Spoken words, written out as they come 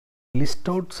List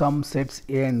out some sets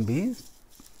A and B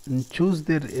and choose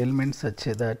their elements such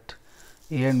that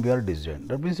A and B are disjoint.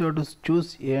 That means you have to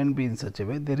choose A and B in such a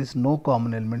way there is no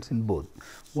common elements in both.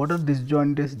 What are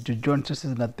disjoint is? Disjoint sets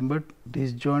is nothing but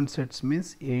disjoint sets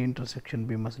means A intersection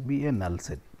B must be a null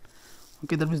set.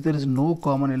 Okay, that means there is no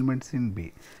common elements in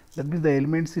B. That means the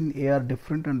elements in A are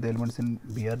different and the elements in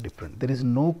B are different. There is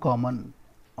no common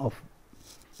of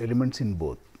elements in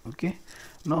both. Okay,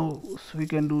 now so we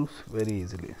can do very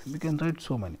easily. We can write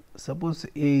so many. Suppose A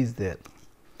is there.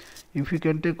 If you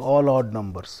can take all odd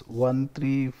numbers 1,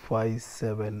 3, 5,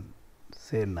 7,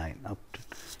 say 9 up to.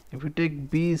 If you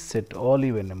take B set all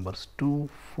even numbers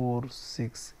 2, 4,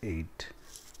 6, 8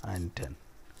 and 10.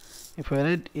 If I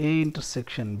write A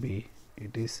intersection B,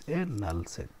 it is a null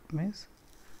set, means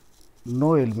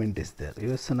no element is there.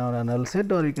 You can now a null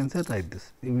set, or you can say write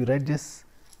this. If you write just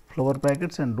flower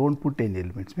brackets and don't put any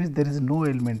elements, means there is no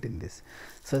element in this.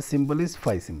 Such symbol is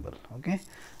phi symbol. Okay,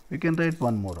 we can write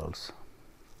one more also.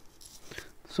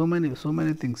 So many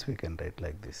things we can write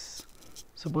like this.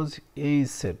 Suppose A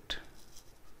is set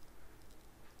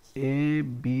A,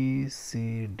 B,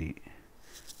 C, D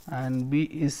and B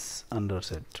is under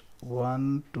set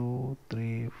 1, 2,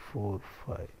 3, 4,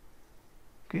 5.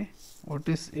 Okay, what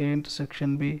is A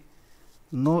intersection B?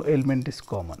 No element is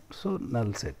common, so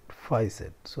null set, phi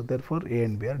set. So therefore A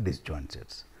and B are disjoint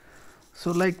sets.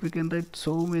 So like we can write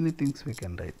so many things we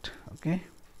can write. Okay,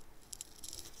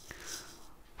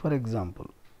 for example,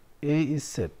 A is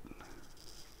set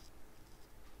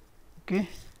okay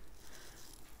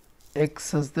X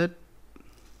such that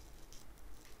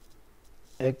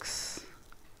X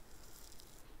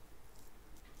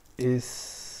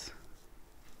is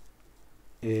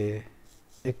a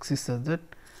X is such that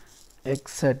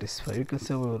X satisfy. You can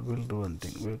say we will do one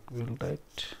thing. We will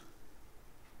write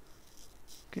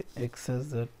okay X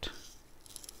says that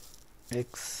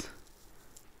X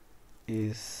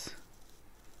is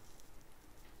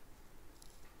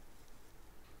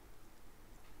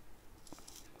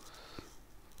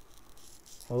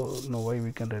no, why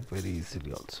we can write very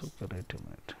easily also. We can write a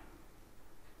minute.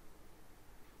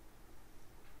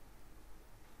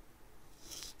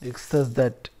 X says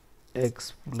that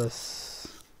X plus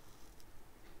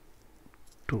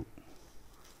 2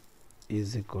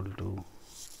 is equal to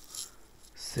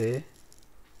say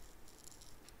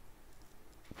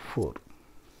 4.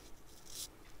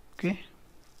 Okay,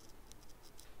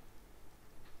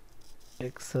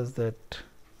 X says that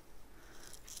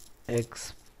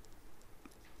X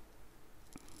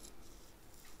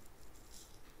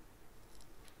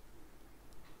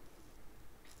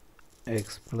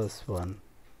plus 1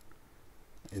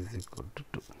 is equal to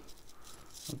 2.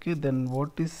 Okay, then what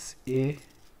is A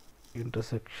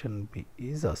intersection B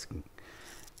is asking.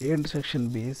 A intersection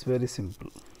B is very simple,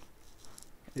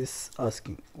 is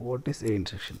asking what is A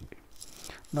intersection B.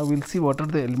 Now we will see what are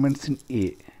the elements in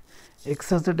A. X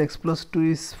says that X plus 2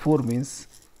 is 4 means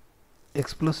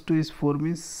X plus 2 is 4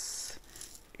 means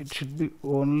it should be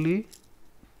only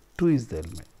 2 is the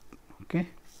element. Okay,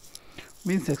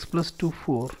 means X plus 2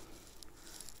 4.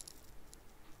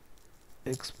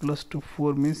 X plus 2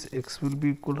 4 means X will be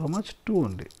equal to how much? 2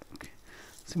 only. Okay.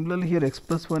 Similarly here X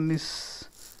plus 1 is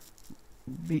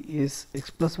B is X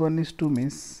plus 1 is 2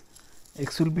 means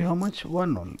X will be how much?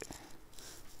 1 only.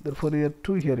 Therefore here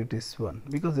 2, here it is 1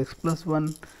 because X plus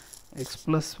 1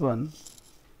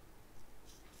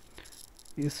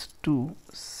 is 2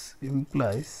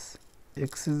 implies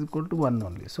X is equal to 1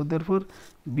 only. So therefore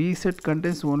B set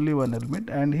contains only one element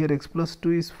and here X plus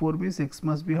 2 is 4 means X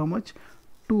must be how much?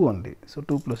 2 only. So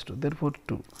 2 plus 2, therefore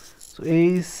 2. So A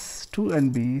is 2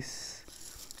 and B is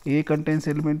A contains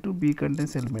element 2, B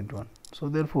contains element 1. So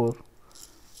therefore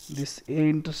this A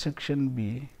intersection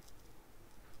B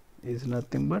is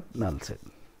nothing but null set.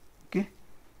 Okay,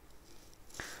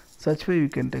 such way you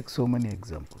can take so many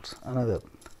examples. Another,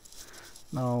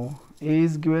 now A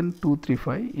is given 2, 3,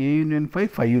 5, A union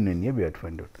 5, 5 union A, we have to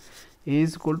find out. A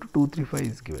is equal to 2, 3, 5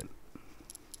 is given.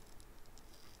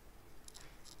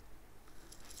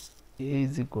 A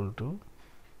is equal to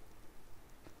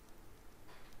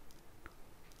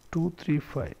 2, 3,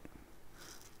 5.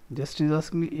 Just is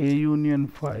asking me A union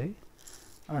 5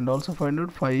 and also find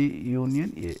out 5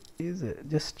 union A is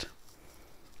just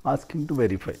asking to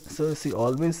verify. So see,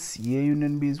 always A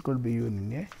union B is equal to B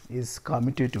union A is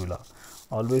commutative law.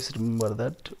 Always remember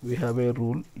that we have a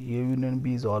rule A union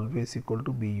B is always equal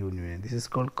to B union A. This is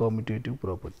called commutative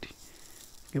property.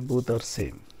 Okay, both are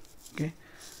same. Okay,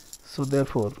 so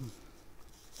therefore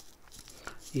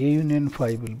A union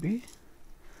 5 will be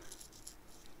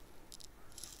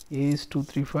A is 2,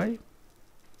 3, 5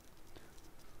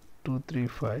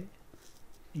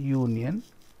 union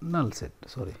null set,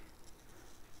 sorry,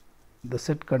 the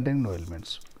set containing no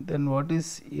elements. Then what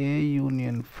is A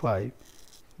union 5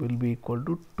 will be equal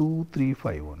to 2, 3,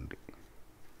 5 only.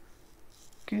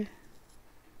 Okay.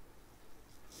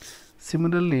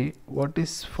 Similarly, what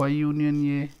is 5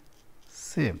 union A?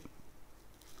 Same.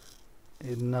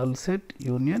 A null set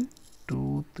union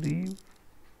 2, 3,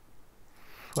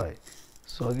 5.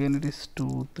 So again it is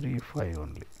 2, 3, 5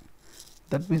 only.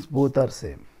 That means both are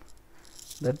same.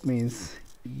 That means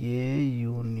A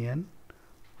union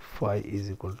 5 is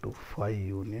equal to 5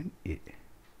 union A.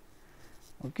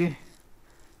 Okay.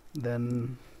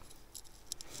 Then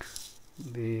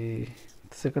the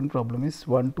second problem is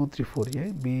 1, 2, 3, 4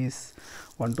 A. B is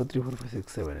 1, 2, 3, 4, 5,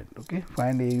 6, 7, 8. Okay.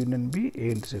 Find A union B,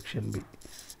 A intersection B.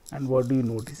 And what do you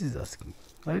notice is asking,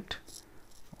 right?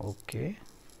 Okay.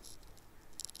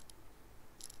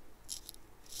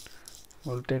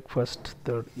 We'll take first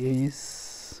third. A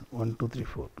is 1, 2, 3,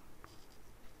 4.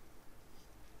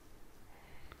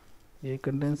 A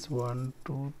contains 1,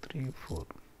 2, 3, 4.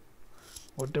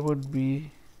 What about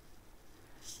B?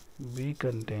 B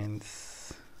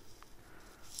contains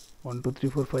 1, 2, 3,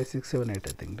 4, 5, 6, 7, 8.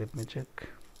 I think. Let me check.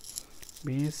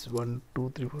 B is 1,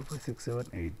 2, 3, 4, 5, 6, 7,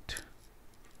 8.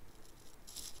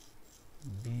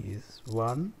 B is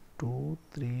 1, 2,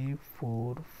 3,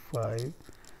 4, 5,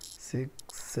 6,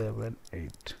 7,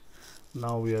 8.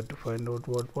 Now we have to find out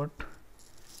what?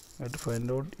 We have to find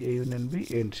out A union B,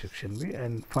 A intersection B,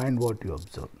 and find what you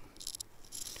observe.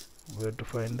 We have to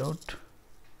find out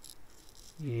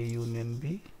A union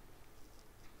B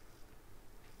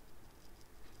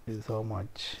is how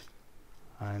much,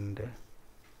 and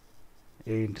A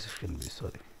intersection B,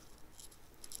 sorry,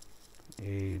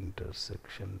 A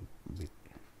intersection B,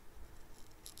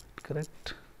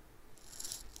 correct?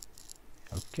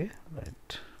 Okay,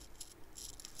 right.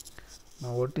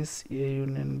 Now what is A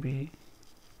union B?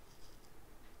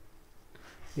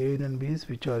 A union B is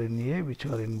which are in A, which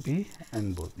are in B,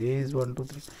 and both. A is 1, 2,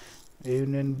 3. A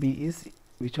union B is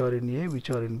which are in A, which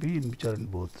are in B, and which are in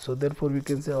both. So therefore we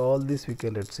can say all this we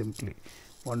can write simply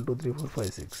 1, 2, 3, 4,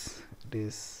 5, 6. It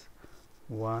is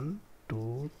 1,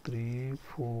 2, 3,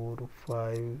 4,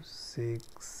 5, 6,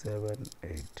 7,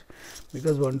 8.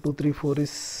 Because 1, 2, 3, 4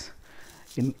 is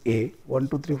in A, 1,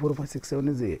 2, 3, 4, 5, 6, 7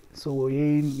 is A. So A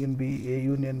in B, A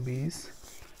union B is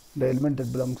the element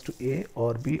that belongs to A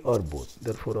or B or both.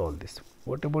 Therefore all this.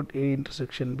 What about A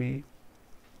intersection B?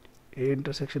 A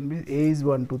intersection B, A is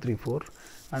 1, 2, 3, 4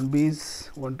 and B is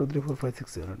 1, 2, 3, 4, 5,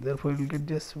 6, 7. Therefore you will get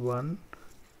just 1,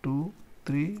 2,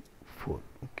 3, 4.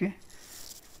 Okay.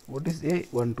 What is A?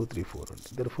 1, 2, 3, 4.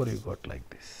 Therefore you got like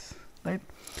this. Right.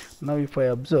 Now if I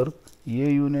observe A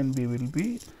union B will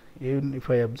be if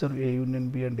I observe A union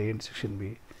B and A intersection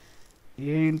B,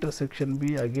 A intersection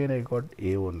B again I got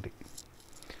A only,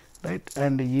 right,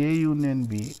 and A union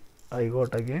B I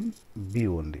got again B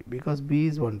only, because B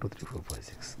is 1, 2, 3, 4, 5,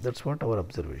 6. That's what our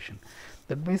observation.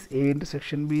 That means A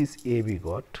intersection B is A we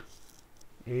got,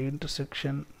 A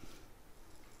intersection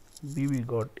B we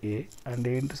got A, and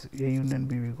A union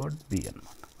B we got B and 1,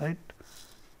 right?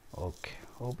 Okay,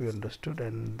 hope you understood.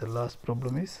 And the last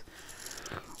problem is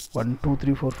 1, 2,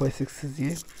 3, 4, 5, 6 is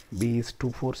A, B is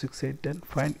 2, 4, 6, 8, 10.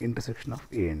 Find intersection of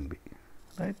A and B,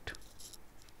 right?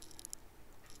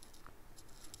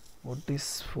 What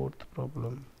is fourth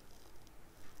problem?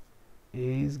 A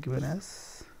is given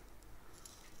as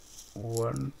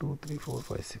 1, 2, 3, 4,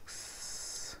 5,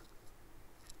 6.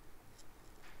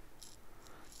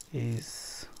 A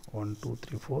is 1, 2,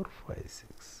 3, 4, 5,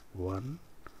 6. 1,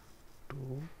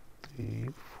 2, 3,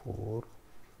 4,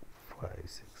 5,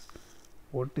 6.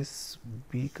 What is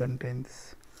B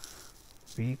contains?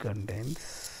 B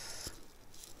contains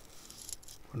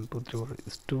 1, 2, 3, 4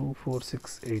 is 2, 4,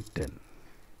 6, 8, 10.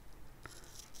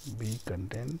 B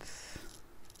contains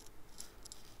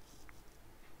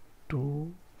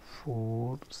 2,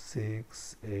 4,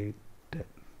 6, 8, 10.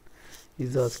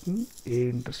 Is asking A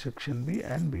intersection B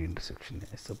and B intersection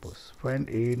A, I suppose. Find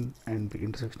A and B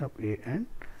intersection of A and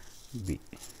B.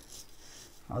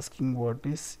 Asking what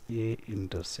is A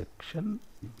intersection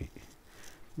B.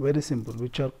 Very simple.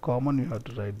 Which are common you have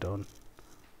to write down.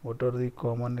 What are the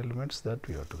common elements that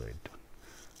we have to write down?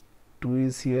 2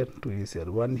 is here, 2 is here,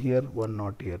 1 here, 1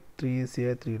 not here, 3 is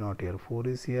here, 3 not here, 4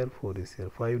 is here, 4 is here,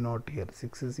 5 not here,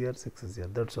 6 is here, 6 is here.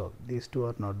 That's all. These two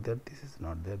are not there, this is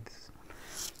not there, this is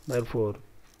not. Therefore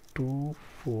 2,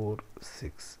 4,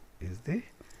 6 is the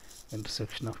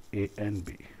intersection of A and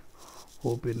B.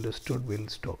 Hope you understood. We'll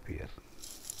stop here.